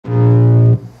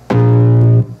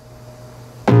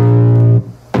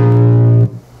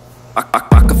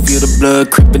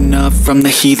blood creeping up from the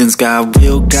heathens. Got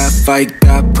will, got fight,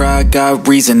 got pride, got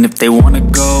reason. If they wanna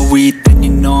go eat, then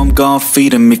you know I'm gon'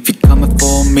 feed them. If you're coming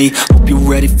for me, hope you're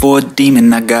ready for a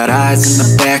demon. I got eyes in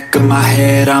the back of my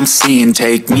head, I'm seeing.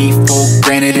 Take me for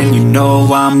granted and you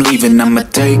know I'm leaving. I'ma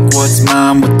take what's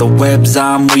mine with the webs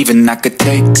I'm weaving. I could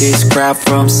take this crowd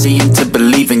from seeing to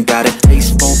believing. Got a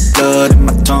taste for blood and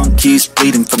my tongue keeps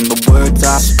bleeding from the words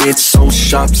I spit. So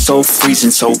sharp, so freezing,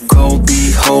 so cold.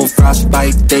 Behold,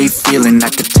 frostbite they feeling. I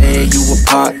could tear you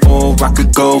apart or I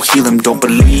could go heal them. Don't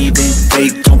believe in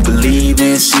fate, don't believe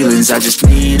in ceilings. I just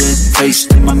need a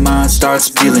taste and my mind starts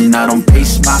feeling. I don't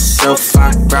pace myself,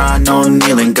 I grind on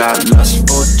kneeling. Got lust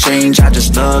for change, I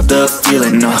just love the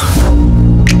feeling.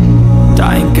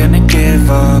 I ain't gonna give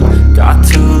up. Got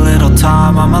too little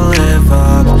time, I'ma live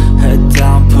up. Head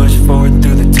down, push forward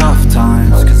through the tough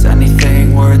times. Cause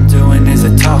anything worth doing is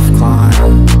a tough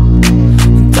climb.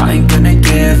 And I ain't gonna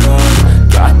give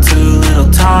up. Got too little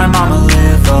time, I'ma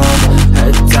live up.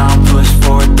 Head down, push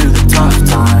forward through the tough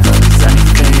times. Cause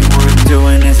anything worth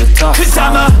doing is a tough climb. Cause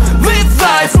I'ma live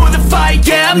life for the fight,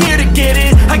 yeah, I'm here to get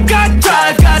it. I got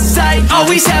drive, got sight,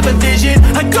 always have a vision.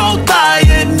 I go by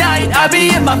at night, I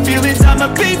be in my feelings. I'ma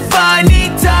be fine,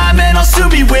 need time, and I'll soon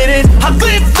be winning. I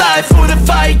live life for the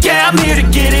fight, yeah, I'm here to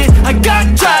get it. I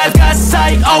got drive, got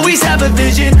sight, always have a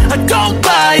vision. I go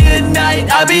by at night,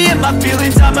 I be in my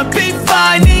feelings. I'ma be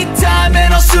fine, need time,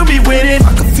 and I'll soon be winning.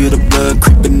 I can feel the blood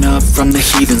creeping up from the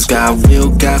heathens. Got will,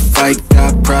 got fight,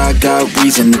 got pride, got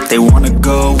reason. If they wanna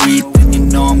go eat, then you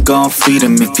know I'm gon' feed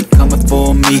them. If you're coming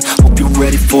for me, hope you're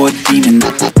ready for a demon.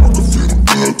 I can feel the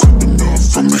blood creeping up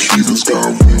from the heathens.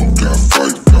 Got will, got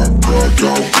fight, got pride,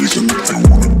 got reason. If they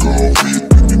wanna go eat,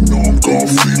 then you know I'm gon'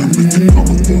 feed them. If you're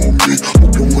coming for me,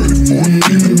 hope you're ready for a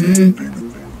demon.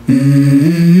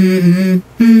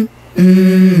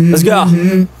 Let's go.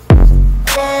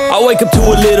 I wake up to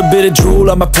a little bit of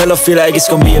drool on my pillow, feel like it's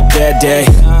gonna be a bad day.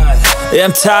 Yeah,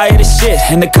 I'm tired of shit,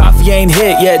 and the coffee ain't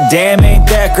hit yet, damn, ain't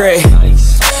that great.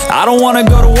 I don't wanna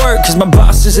go to work, cause my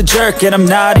boss is a jerk, and I'm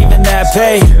not even that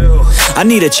paid. I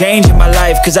need a change in my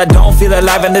life, cause I don't feel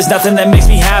alive, and there's nothing that makes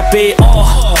me happy.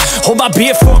 Hold my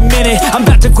beer for a minute, I'm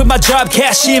about to quit my job,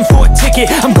 cash in for a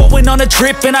ticket. I'm going on a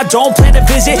trip, and I don't plan to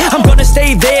visit. I'm gonna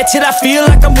stay there till I feel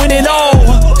like I'm winning,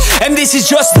 and this is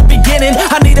just the beginning.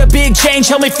 I need a big change,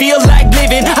 help me feel like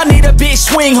living. I need a big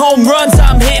swing, home runs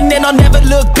I'm hitting, and I'll never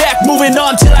look back, moving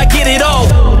on till I get it all.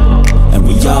 And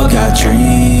we all got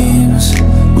dreams,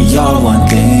 we all want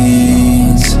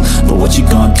things, but what you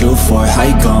gonna do for it? How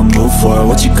you gonna move for it?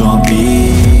 What you gonna be?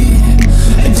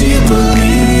 And do you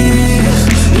believe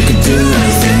you can do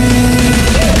anything?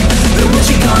 But what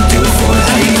you gonna do for it?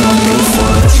 How you gonna move for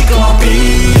it? What you gonna be?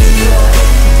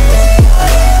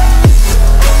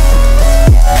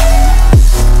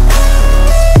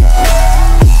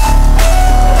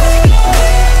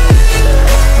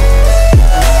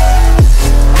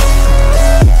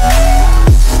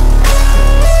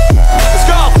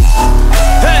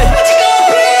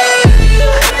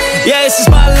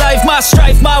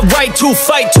 Strife, my right to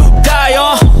fight, to die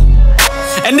on.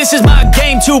 And this is my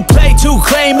game to play, to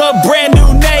claim a brand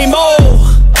new name,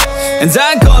 And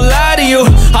I ain't gonna lie to you,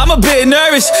 I'm a bit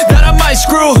nervous that I might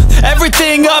screw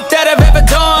everything up that I've ever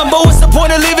done. But what's the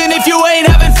point of living if you ain't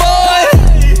having fun?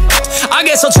 I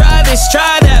guess I'll try this,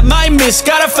 try that, might miss,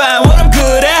 gotta find what I'm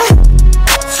good at.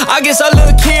 I guess I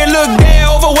look here, look there,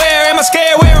 over where am I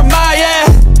scared, where am I at?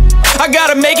 I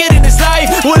gotta make it in this life.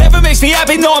 Whatever makes me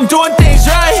happy, know I'm doing things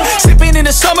right. Sipping in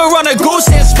the summer on a goose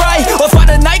and Sprite, or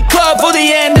find a nightclub for the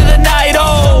end of the night,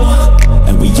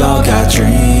 And we all got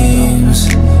dreams,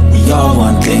 we all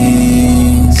want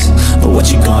things, but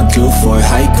what you gonna do for it?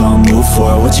 How you gonna move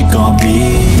for it? What you gonna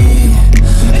be?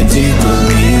 And do you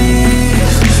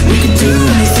believe we can do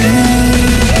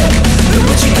anything? But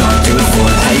what you gonna do for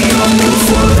it? How you gonna move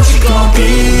for it? What you gonna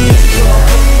be?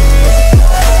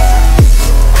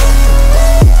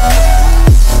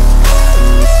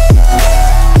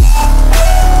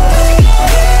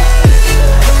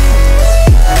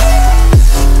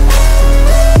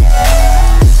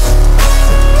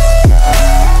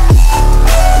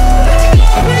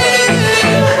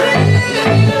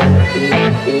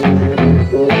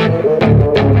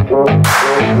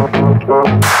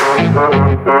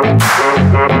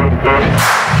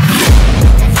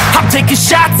 I'm taking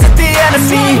shots at the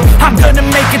enemy. I'm gonna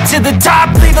make it to the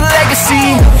top, leave a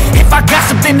legacy. If I got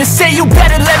something to say, you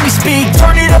better let me speak.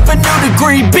 Turn it up a new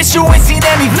degree, bitch, you ain't seen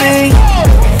anything.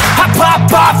 I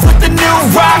pop off with the new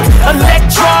rock,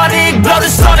 electronic, blow the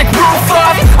sonic roof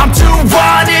up. I'm too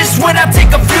honest when I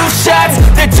take a few shots.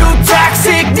 They're too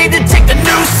toxic, need to take a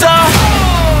new song.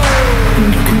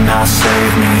 And you cannot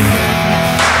save me,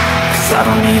 'cause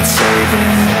need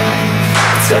saving.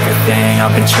 It's everything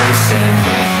I've been chasing,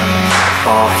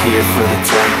 all here for the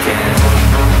taking.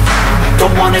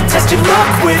 Don't wanna test your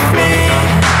luck with me,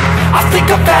 I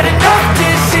think I've had enough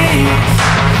disease.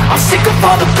 I'm sick of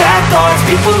all the bad thoughts,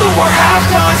 people who are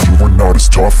half-nots. You are not as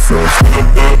tough as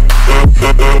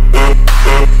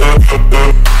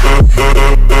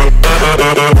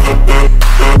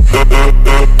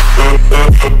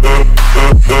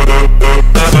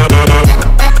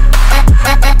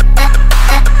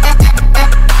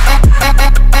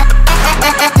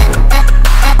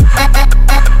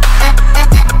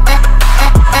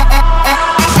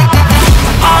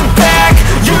I'm back,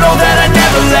 you know that I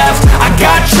never left. I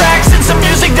got tracks and some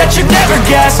music that you never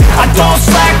guessed. I don't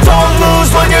slack, don't lose,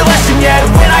 learn your lesson yet.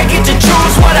 When I get to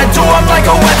choose what I do, I'm like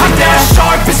a weapon. I'm not as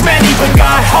sharp as many, but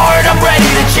got heart. I'm ready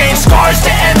to change scars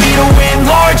to envy, to win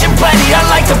large and plenty. I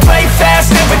like to play fast,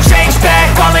 never change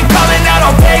back. Calling out,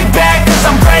 I'll pay back, cause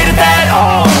I'm great at that.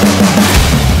 Oh,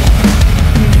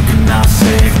 you cannot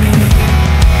save me,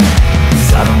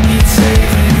 cause I don't need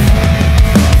saving.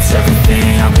 It's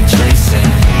everything I've been chasing,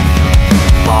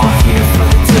 all here for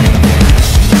the taking.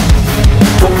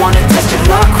 Don't wanna test your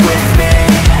luck with me,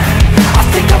 I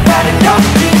think I've had enough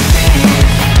disease.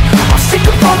 I'm sick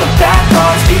of all the bad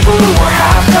thoughts, people who are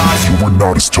half-nots. you are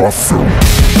not as tough as.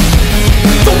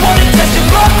 Don't wanna test your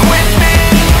luck with me,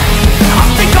 I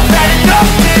think I've had enough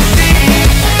disease.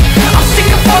 I'm sick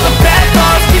of all the bad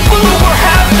thoughts, people who are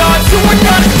half-nots, who are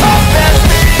not as tough as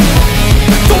me.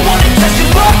 Don't wanna test your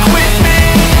luck with me,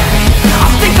 I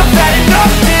think I've had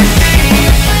enough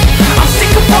disease. I'm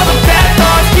sick of all the bad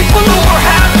thoughts, people who are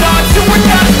half-nots, who are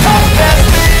not as tough as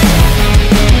me.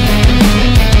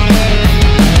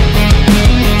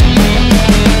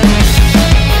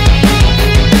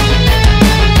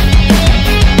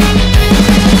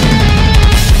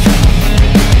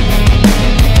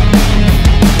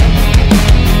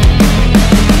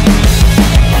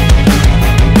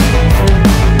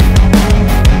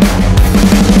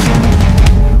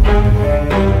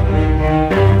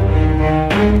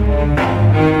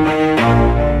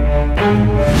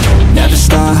 Never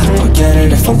stop, I'll get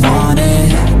it if I want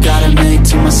it. Gotta make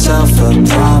to myself a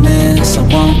promise, I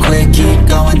won't quit, keep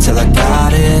going till I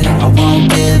got it. I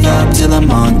won't give up till I'm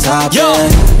on top. Yo, yeah.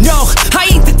 no, I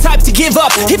ain't the type to give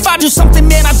up. If I do something,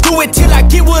 man, I do it till I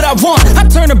get what I want. I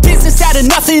turn a business out of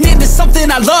nothing into something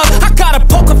I love. I got a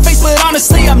poker face, but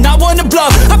honestly, I'm not one to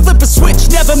bluff. I flip a switch,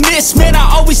 never miss, man,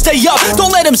 I always stay up.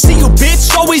 Don't let them see you, bitch,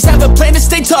 always have a plan to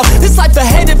stay tough. This life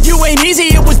ahead of you ain't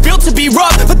easy, it was built to be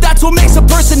rough. But that's what makes a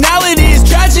personality, is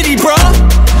tragedy, bruh.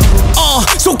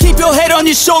 So keep your head on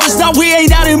your shoulders. Now we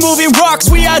ain't out here moving rocks,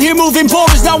 we out here moving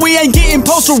boulders. Now we ain't getting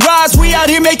posterized, we out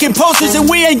here making posters. And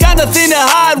we ain't got nothing to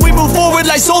hide, we move forward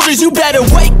like soldiers. You better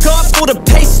wake up for the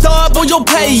pay stub, or you'll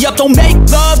pay up. Don't make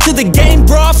love to the game,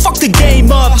 bruh, fuck the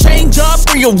game up. Change up,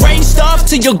 rearrange stuff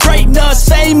to your greatness.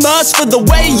 Famous for the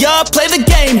way up, play the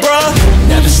game, bruh.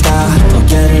 Never stop, I'll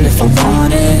get it if I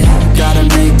want it. Gotta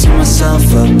make to myself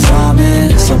a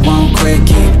promise, I won't quit,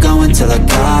 keep going till I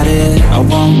got it. I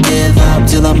won't give up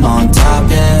till I'm on top,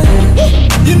 yeah.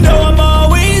 You know I'm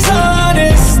always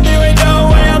honest, there ain't no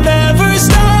way I'm ever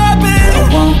stopping. I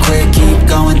won't quit, keep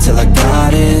going till I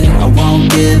got it. I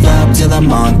won't give up till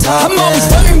I'm on top, I'm always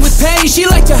yeah. flirting with pain, she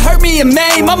like to hurt me and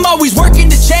maim. I'm always working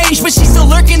to change, but she's still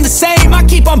lurking the same. I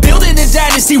keep on building a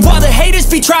dynasty while the haters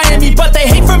be trying me. But they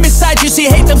hate from inside, you see,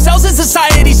 hate themselves in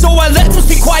society. So I let them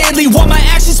speak quietly while my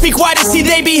actions speak wider. See,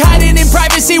 they be hiding in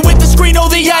privacy with the screen, oh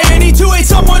the irony. To hate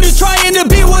someone who's trying to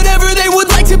be whatever they would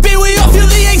like to be. We all feel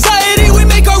the anxiety, we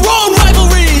make our own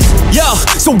rivalries. Yo,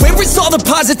 so where is all the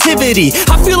positivity?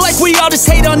 I feel like we all just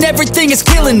hate on everything, it's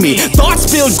killing me. Thoughts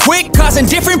build quick, causing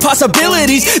different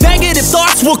possibilities. Negative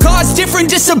thoughts will cause different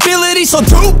disabilities. So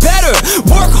do better,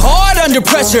 work hard under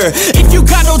pressure. If you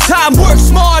got no time, work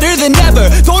smarter than ever.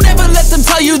 Don't ever let them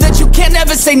tell you that you can't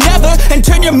never say never. And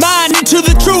turn your mind into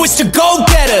the truest to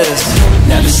go-getters.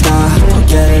 Never stop, I'll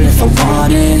get it if I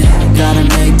want it. Gotta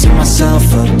make to myself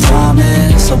a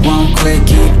promise, I won't quit,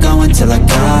 keep going till I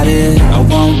got it. I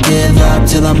won't give up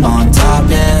till I'm on top,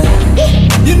 yeah.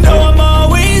 You know I'm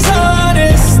always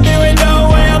honest, there ain't no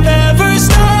way I'm ever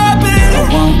stopping. I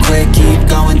won't quit, keep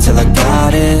going till I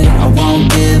got it. I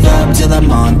won't give up till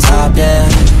I'm on top, yeah.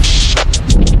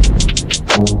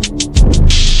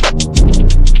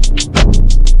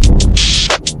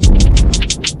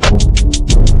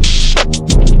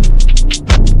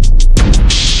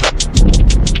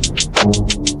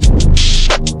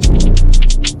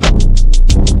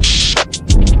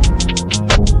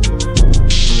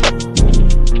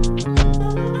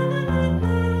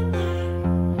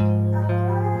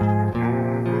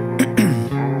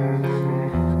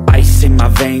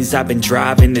 years I've been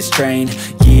driving this train,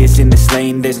 years in this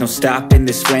lane, there's no stopping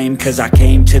this flame. Cause I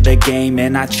came to the game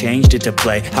and I changed it to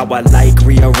play how I like,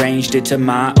 rearranged it to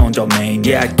my own domain.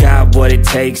 Yeah, I got what it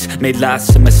takes, made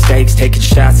lots of mistakes, taking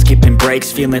shots, skipping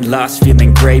breaks, feeling lost,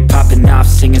 feeling great, popping off,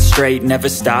 singing straight, never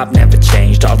stopped, never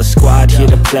changed. All the squad here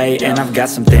to play and I've got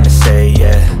something to say,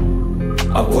 yeah.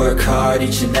 I work hard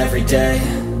each and every day,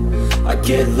 I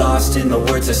get lost in the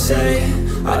words I say.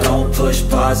 I don't push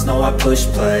pause, no I push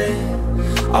play.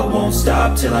 I won't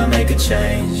stop till I make a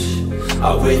change.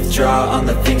 I withdraw on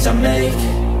the things I make.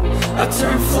 I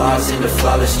turn flaws into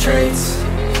flawless traits.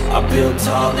 I build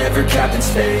tall, never capped in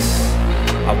space.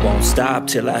 I won't stop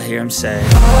till I hear him say,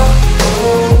 oh,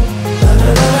 oh, la,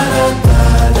 la, la, la,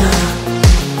 la, la.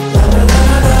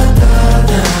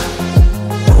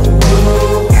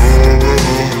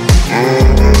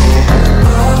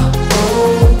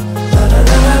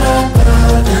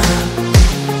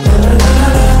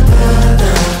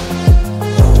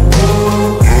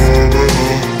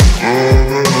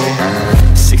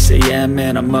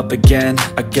 And I'm up again.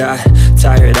 I got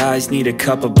tired eyes, need a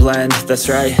cup of blend. That's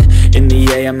right, in the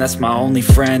AM, that's my only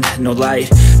friend. No light,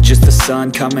 just the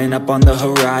sun coming up on the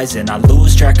horizon. I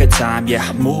lose track of time, yeah,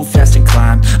 I move fast and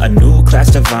climb a new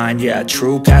class divine, yeah,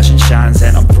 true passion shines.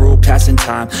 And I'm through passing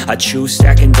time, I choose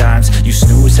stacking dimes. You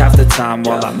snooze half the time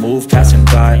while I move passing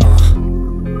by.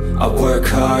 I work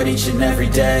hard each and every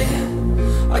day,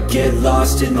 I get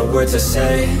lost in the words I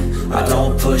say. I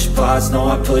don't push pause, no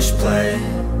I push play.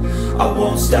 I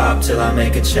won't stop till I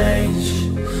make a change.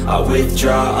 I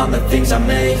withdraw on the things I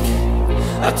make.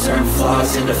 I turn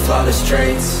flaws into flawless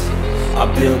traits. I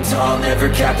build tall, never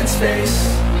capped in space.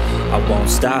 I won't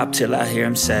stop till I hear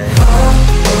him say, oh,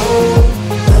 oh,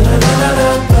 la, la, la,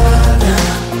 la, la, la.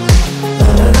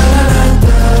 La, la, la, la,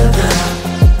 la, la, la.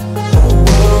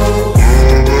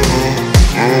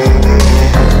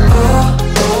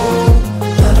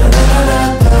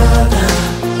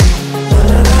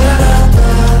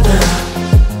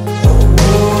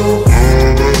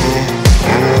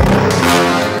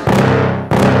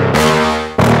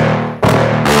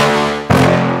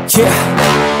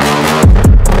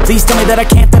 Please tell me that I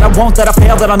can't, that I won't, that I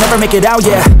fail, that I'll never make it out,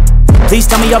 yeah. Please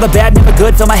tell me all the bad, never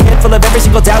good, fill my head full of every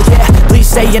single doubt, yeah. Please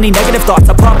say any negative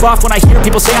thoughts, I pop off when I hear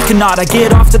people say I cannot. I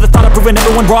get off to the thought of proving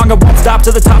everyone wrong. I won't stop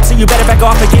to the top, so you better back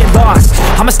off and get lost.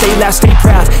 I'ma stay loud, stay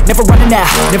proud, never running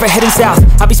out, never heading south.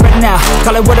 I'll be spreading out,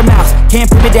 call it word of mouth, can't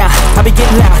put me down, I'll be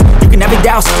getting loud. You can have it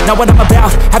douse, not what I'm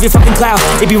about, have your fucking cloud.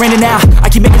 It be raining now,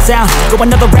 I keep making sound, go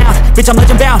another round, bitch I'm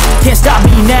legend bound, can't stop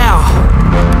me now.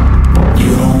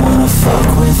 You don't wanna fuck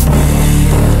with me,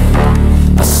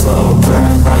 a slow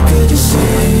burn like a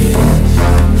disease.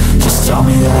 Just tell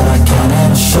me that I can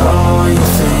and I'll show you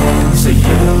things that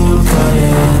you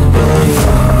couldn't